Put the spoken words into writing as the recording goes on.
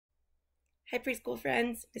Hi, preschool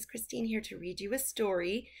friends. Miss Christine here to read you a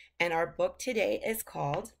story, and our book today is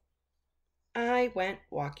called I Went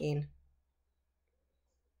Walking.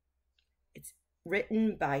 It's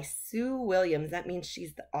written by Sue Williams. That means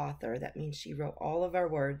she's the author. That means she wrote all of our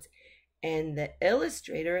words. And the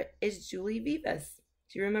illustrator is Julie Vivas.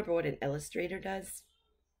 Do you remember what an illustrator does?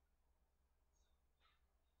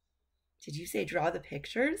 Did you say draw the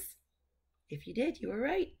pictures? If you did, you were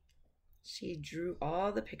right. She drew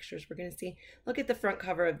all the pictures we're going to see. Look at the front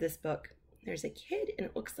cover of this book. There's a kid, and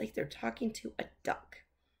it looks like they're talking to a duck.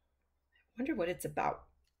 I wonder what it's about.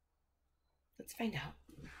 Let's find out.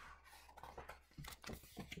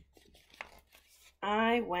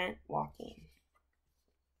 I went walking.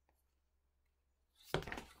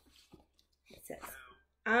 It says,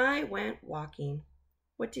 I went walking.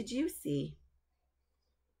 What did you see?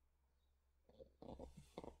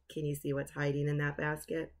 Can you see what's hiding in that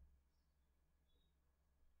basket?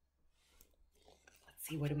 Let's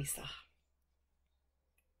see, what do we saw?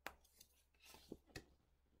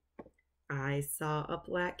 I saw a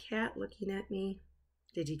black cat looking at me.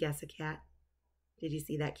 Did you guess a cat? Did you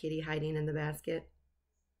see that kitty hiding in the basket?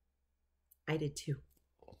 I did too.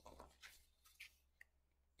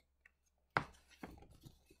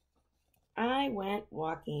 I went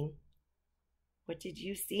walking. What did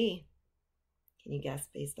you see? Can you guess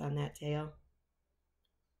based on that tail?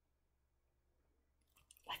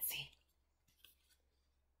 Let's see.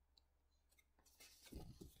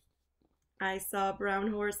 I saw a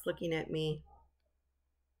brown horse looking at me.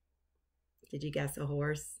 Did you guess a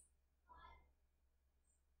horse?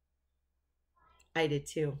 I did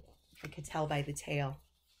too. I could tell by the tail.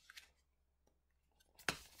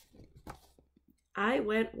 I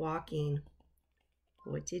went walking.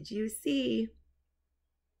 What did you see?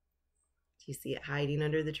 Do you see it hiding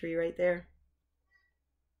under the tree right there?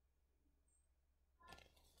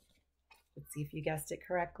 Let's see if you guessed it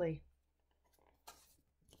correctly.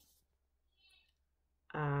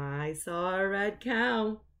 I saw a red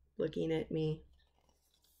cow looking at me.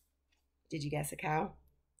 Did you guess a cow?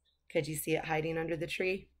 Could you see it hiding under the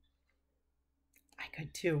tree? I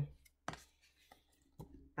could too.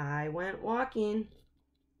 I went walking.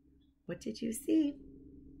 What did you see?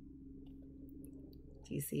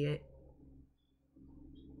 Do you see it?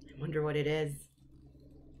 I wonder what it is.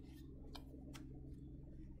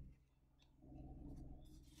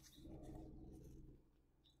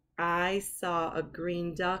 I saw a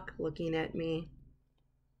green duck looking at me.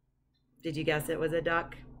 Did you guess it was a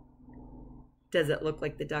duck? Does it look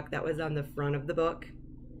like the duck that was on the front of the book?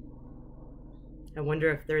 I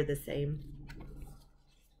wonder if they're the same.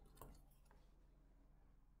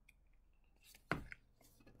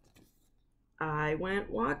 I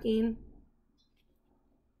went walking.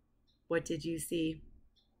 What did you see?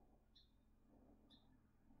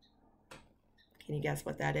 Can you guess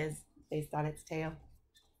what that is based on its tail?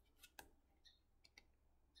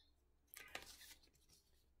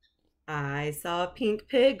 I saw a pink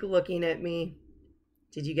pig looking at me.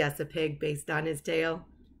 Did you guess a pig based on his tail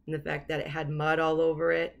and the fact that it had mud all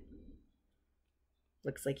over it?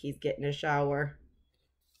 Looks like he's getting a shower.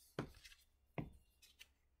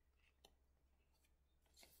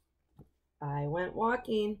 I went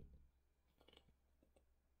walking.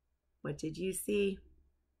 What did you see?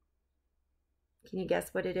 Can you guess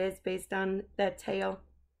what it is based on that tail?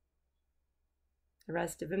 The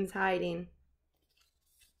rest of him's hiding.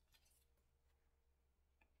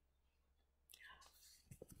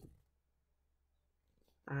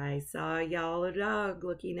 I saw a yellow dog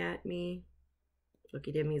looking at me. Look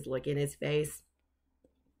at him, he's licking his face.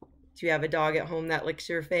 Do you have a dog at home that licks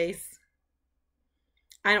your face?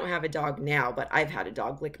 I don't have a dog now, but I've had a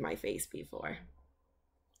dog lick my face before.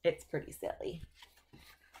 It's pretty silly.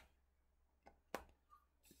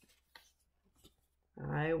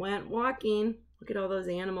 I went walking. Look at all those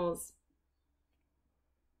animals.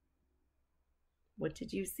 What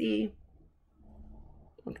did you see?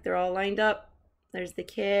 Look, they're all lined up. There's the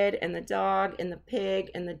kid and the dog and the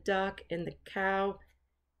pig and the duck and the cow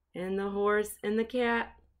and the horse and the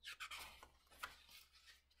cat.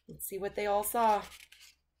 Let's see what they all saw.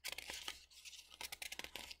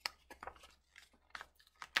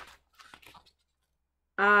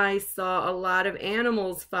 I saw a lot of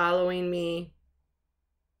animals following me.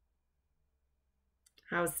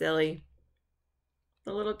 How silly.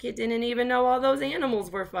 The little kid didn't even know all those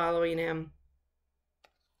animals were following him.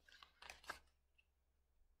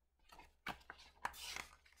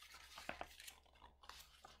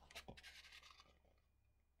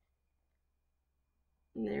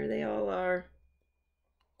 And there they all are.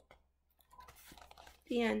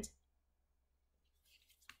 The end.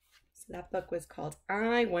 So that book was called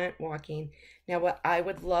I Went Walking. Now, what I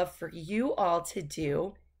would love for you all to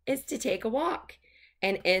do is to take a walk.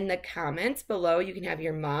 And in the comments below, you can have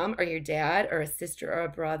your mom or your dad or a sister or a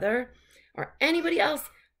brother or anybody else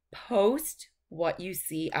post what you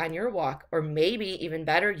see on your walk. Or maybe even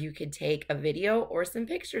better, you could take a video or some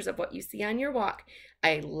pictures of what you see on your walk.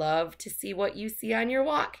 I love to see what you see on your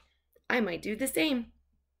walk. I might do the same.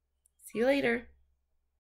 See you later.